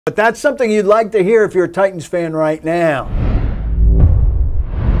But that's something you'd like to hear if you're a Titans fan right now.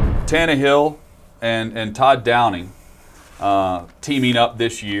 Tannehill and Todd Downing teaming up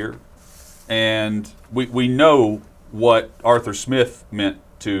this year. And we know what Arthur Smith meant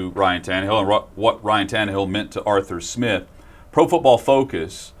to Ryan Tannehill and what Ryan Tannehill meant to Arthur Smith. Pro Football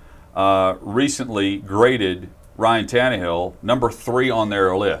Focus recently graded Ryan Tannehill number 3 on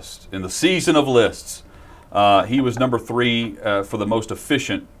their list. In the season of lists, he was number 3 for the most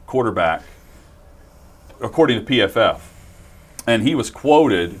efficient quarterback, according to PFF. And he was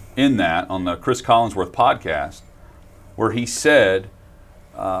quoted in that on the Chris Collinsworth podcast, where he said,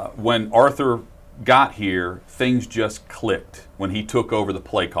 when Arthur got here, things just clicked. When he took over the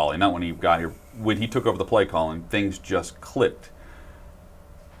play calling, not when he got here, when he took over the play calling, things just clicked.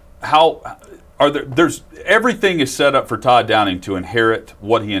 There's everything is set up for Todd Downing to inherit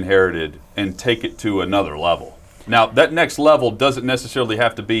what he inherited and take it to another level. Now, that next level doesn't necessarily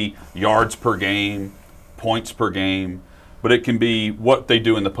have to be yards per game, points per game, but it can be what they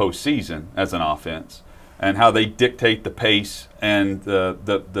do in the postseason as an offense and how they dictate the pace and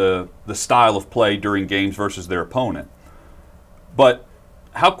the style of play during games versus their opponent. But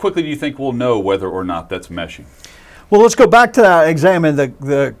how quickly do you think we'll know whether or not that's meshing? Well, let's go back to that, examine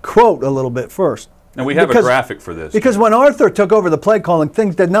the quote a little bit first. And we have a graphic for this. Because when Arthur took over the play calling,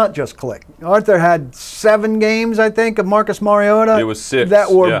 things did not just click. Arthur had 7 games, I think, of Marcus Mariota. It was 6. That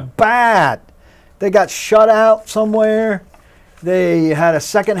were bad. They got shut out somewhere. They had a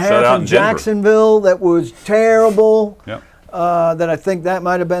second half in Jacksonville that was terrible. Yep. That I think that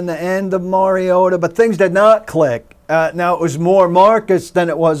might have been the end of Mariota. But things did not click. Now, it was more Marcus than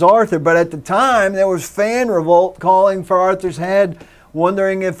it was Arthur. But at the time, there was fan revolt calling for Arthur's head,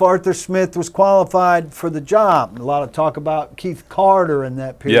 wondering if Arthur Smith was qualified for the job. A lot of talk about Keith Carter in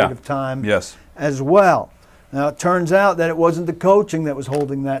that period of time as well. Now, it turns out that it wasn't the coaching that was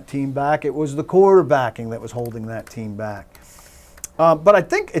holding that team back. It was the quarterbacking that was holding that team back. But I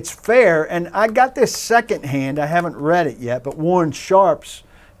think it's fair, and I got this secondhand. I haven't read it yet, but Warren Sharp's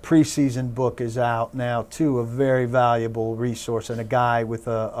preseason book is out now, too, a very valuable resource and a guy with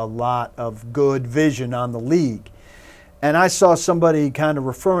a lot of good vision on the league. And I saw somebody kind of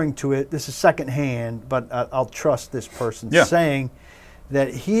referring to it. This is secondhand, but I'll trust this person saying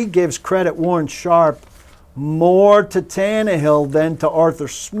that he gives credit, Warren Sharp, more to Tannehill than to Arthur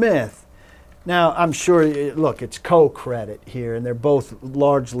Smith. Now, I'm sure, look, it's co-credit here, and they're both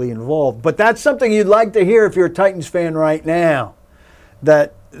largely involved. But that's something you'd like to hear if you're a Titans fan right now,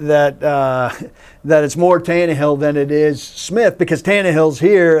 that it's more Tannehill than it is Smith, because Tannehill's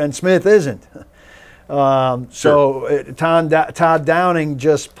here and Smith isn't. So Todd Downing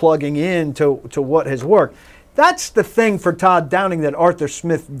just plugging in to what has worked. That's the thing for Todd Downing that Arthur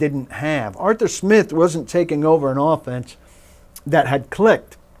Smith didn't have. Arthur Smith wasn't taking over an offense that had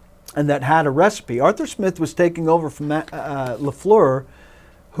clicked and that had a recipe. Arthur Smith was taking over from LaFleur,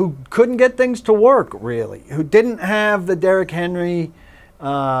 who couldn't get things to work, really, who didn't have the Derrick Henry,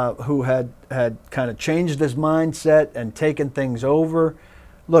 who had kind of changed his mindset and taken things over.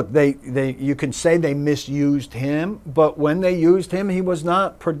 Look, you can say they misused him, but when they used him, he was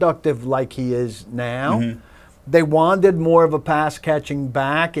not productive like he is now. Mm-hmm. They wanted more of a pass-catching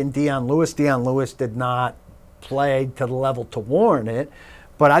back in Dion Lewis. Dion Lewis did not play to the level to warrant it.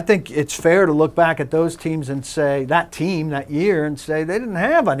 But I think it's fair to look back at those teams and say, that team that year, and say they didn't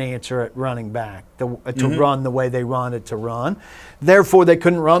have an answer at running back to run the way they wanted to run. Therefore, they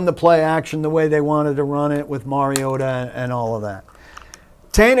couldn't run the play action the way they wanted to run it with Mariota and all of that.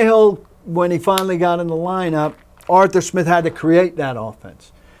 Tannehill, when he finally got in the lineup, Arthur Smith had to create that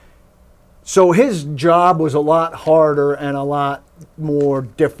offense. So his job was a lot harder and a lot more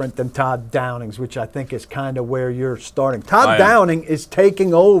different than Todd Downing's, which I think is kind of where you're starting. Todd Downing is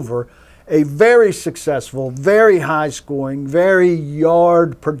taking over a very successful, very high-scoring, very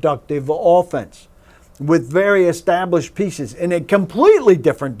yard-productive offense with very established pieces in a completely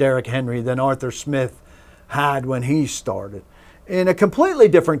different Derrick Henry than Arthur Smith had when he started, in a completely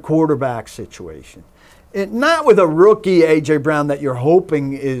different quarterback situation. Not with a rookie A.J. Brown that you're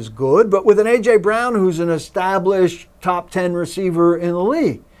hoping is good, but with an A.J. Brown who's an established top 10 receiver in the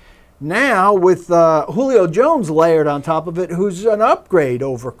league. Now with Julio Jones layered on top of it, who's an upgrade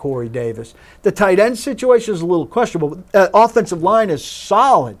over Corey Davis. The tight end situation is a little questionable, but offensive line is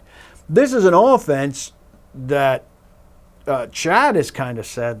solid. This is an offense that Chad has kind of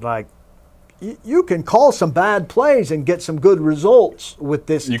said, like, you can call some bad plays and get some good results with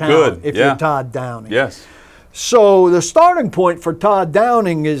this talent if you're Todd Downing. Yes. So the starting point for Todd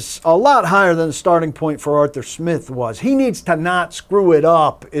Downing is a lot higher than the starting point for Arthur Smith was. He needs to not screw it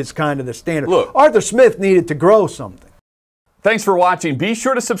up is kind of the standard. Look, Arthur Smith needed to grow something. Thanks for watching. Be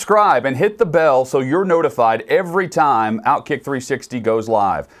sure to subscribe and hit the bell so you're notified every time Outkick 360 goes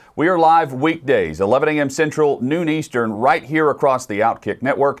live. We are live weekdays, 11 a.m. Central, noon Eastern, right here across the Outkick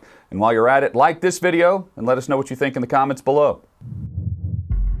network. And while you're at it, like this video and let us know what you think in the comments below.